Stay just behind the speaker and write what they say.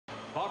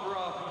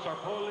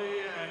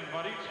Fusar-Poli and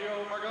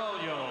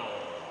Margaglio.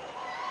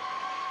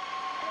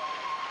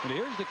 And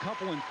here's the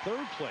couple in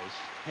third place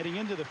heading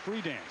into the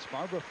free dance.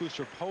 Barbara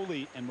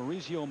Fusar-Poli and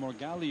Maurizio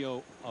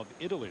Margaglio of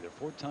Italy. They're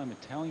four-time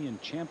Italian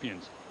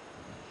champions.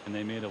 And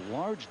they made a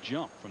large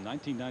jump from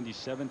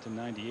 1997 to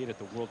 98 at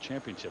the World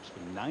Championships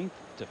from 9th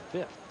to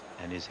 5th.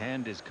 And his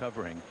hand is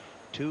covering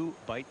 2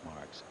 bite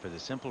marks for the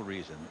simple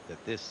reason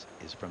that this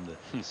is from the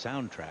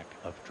soundtrack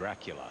of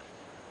Dracula.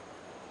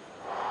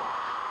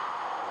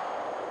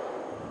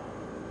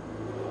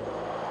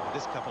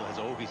 This couple has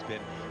always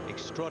been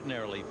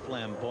extraordinarily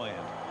flamboyant.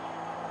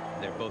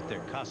 They're both their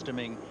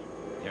costuming,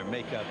 their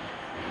makeup,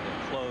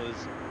 their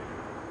clothes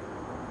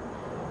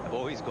have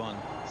always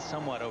gone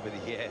somewhat over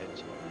the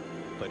edge,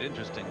 but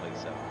interestingly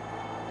so.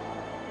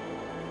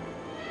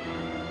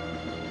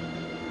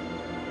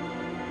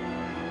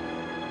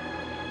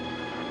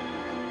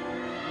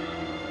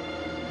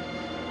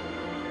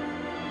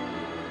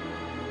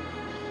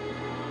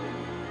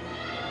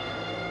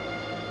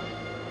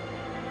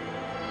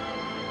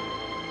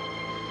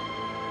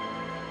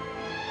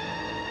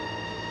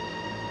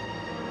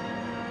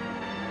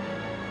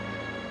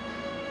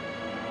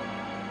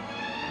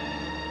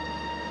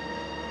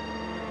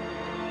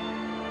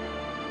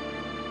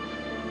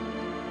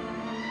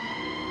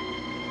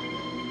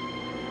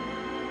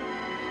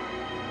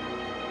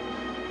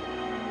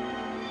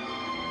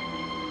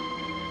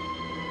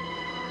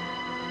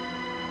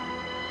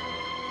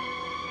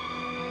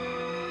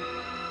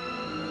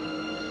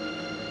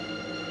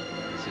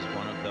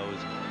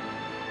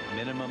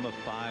 Minimum of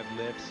 5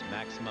 lifts,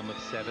 maximum of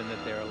 7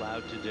 that they're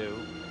allowed to do.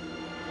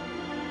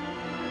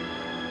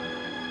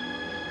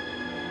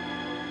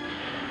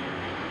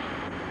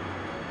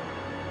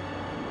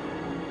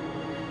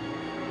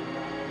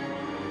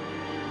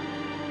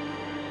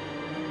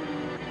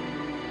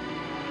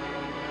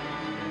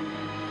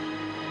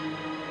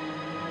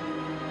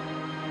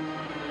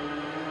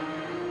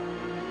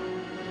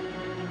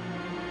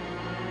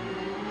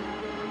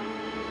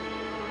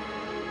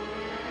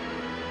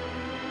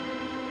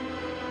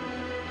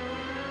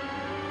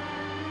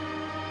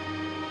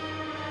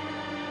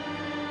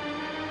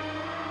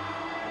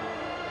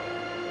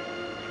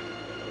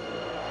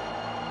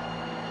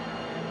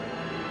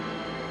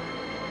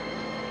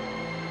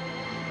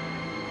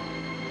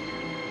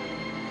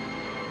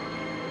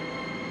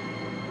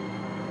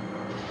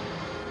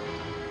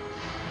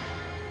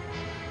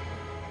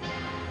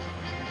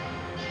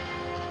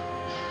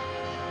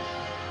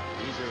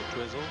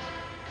 Twizzles.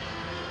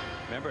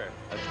 Remember,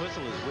 a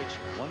twizzle is which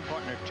one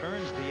partner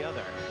turns the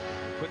other,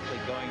 quickly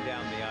going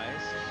down the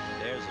ice.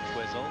 There's a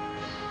twizzle.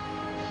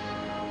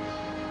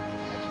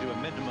 Have to do a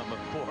minimum of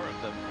 4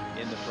 of them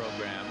in the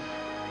program.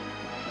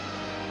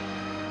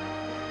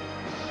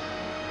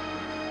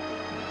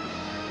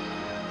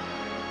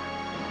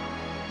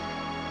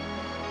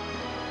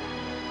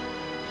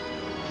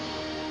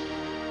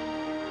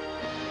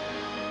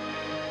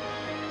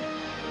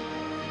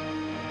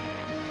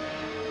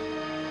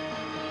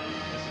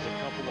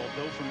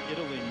 Although from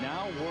Italy,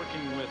 now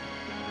working with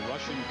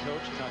Russian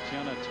coach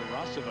Tatiana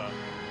Tarasova,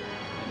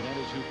 and that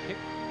is who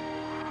picked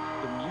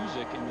the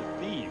music and the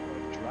theme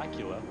of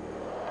Dracula.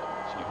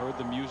 She heard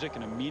the music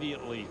and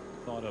immediately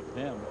thought of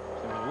them.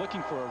 So they were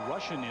looking for a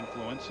Russian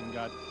influence and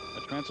got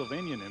a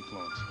Transylvanian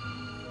influence.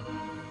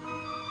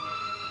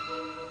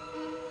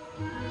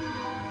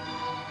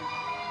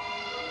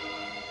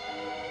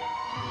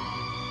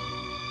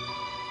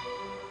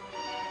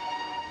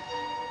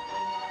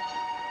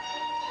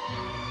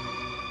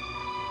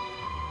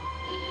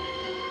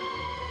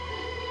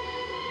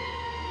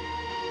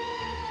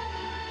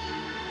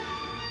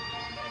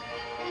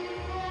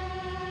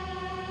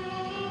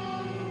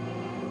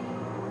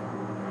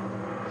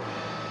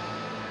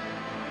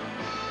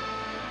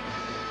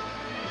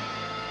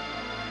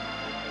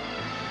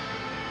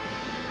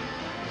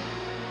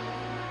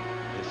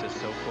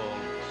 So-called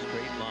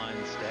straight line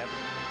step,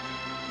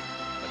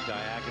 a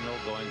diagonal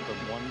going from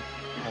one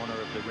corner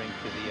of the rink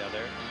to the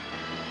other,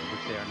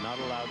 which they are not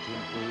allowed to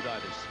include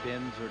either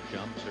spins or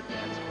jumps or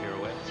dance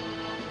pirouettes.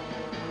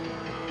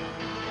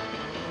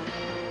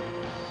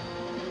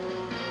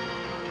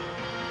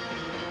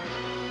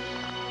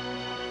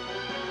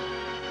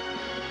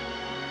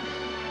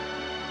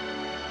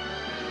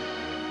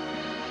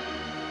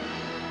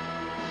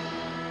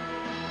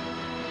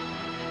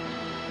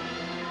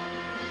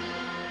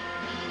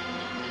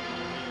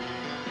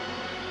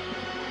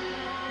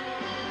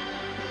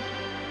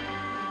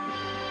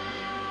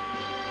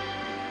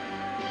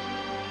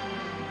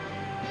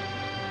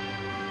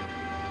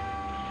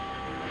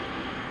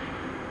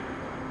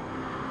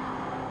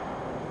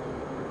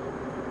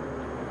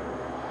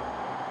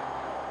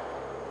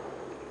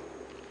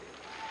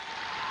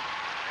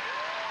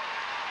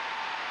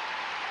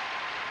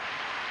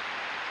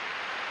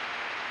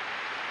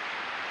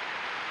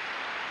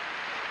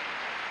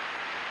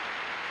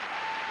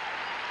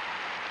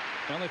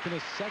 Well, they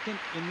finished second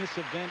in this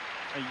event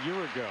a year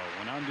ago.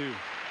 Went on to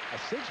a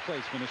 6th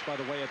place finish, by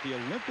the way, at the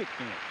Olympic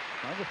Games.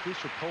 Barbara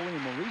Fusar-Poli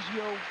and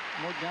Maurizio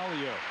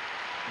Margaglio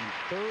and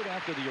third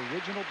after the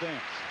original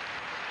dance.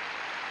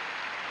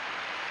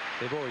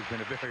 They've always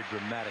been a very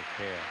dramatic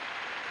pair.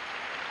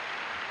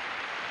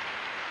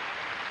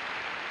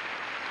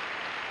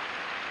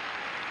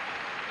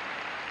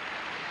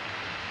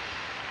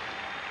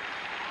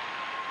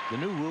 The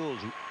new rules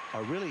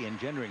are really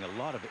engendering a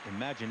lot of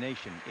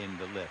imagination in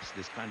the lifts.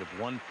 This kind of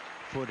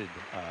one-footed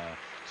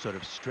sort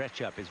of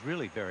stretch up is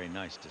really very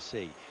nice to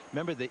see.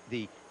 Remember,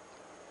 the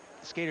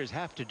skaters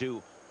have to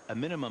do a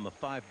minimum of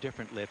 5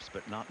 different lifts,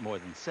 but not more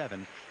than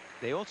 7.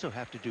 They also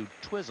have to do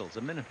twizzles,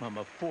 a minimum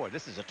of 4.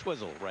 This is a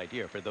twizzle right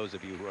here for those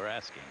of you who are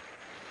asking.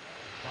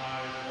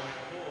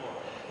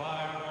 5.4,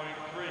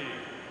 5.3,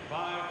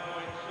 5.6,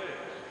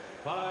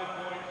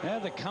 5.4. Yeah,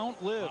 the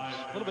count lives.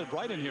 A little bit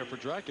bright in here for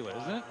Dracula,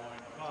 isn't it?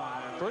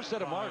 First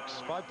set of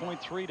marks,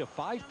 5.3 to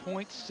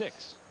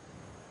 5.6.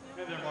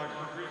 And their marks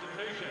for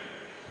presentation.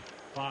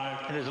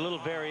 And there's a little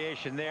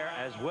variation there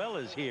as well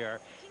as here.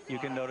 You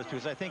can notice,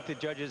 because I think the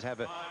judges have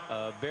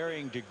a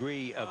varying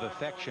degree of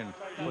affection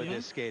for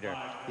this skater.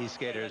 These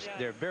skaters,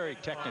 they're very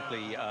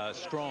technically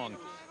strong.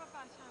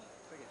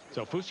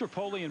 So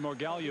Fusar-Poli and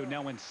Margaglio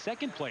now in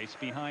second place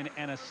behind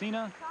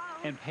Anasina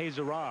and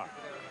Pesara.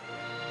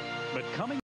 But coming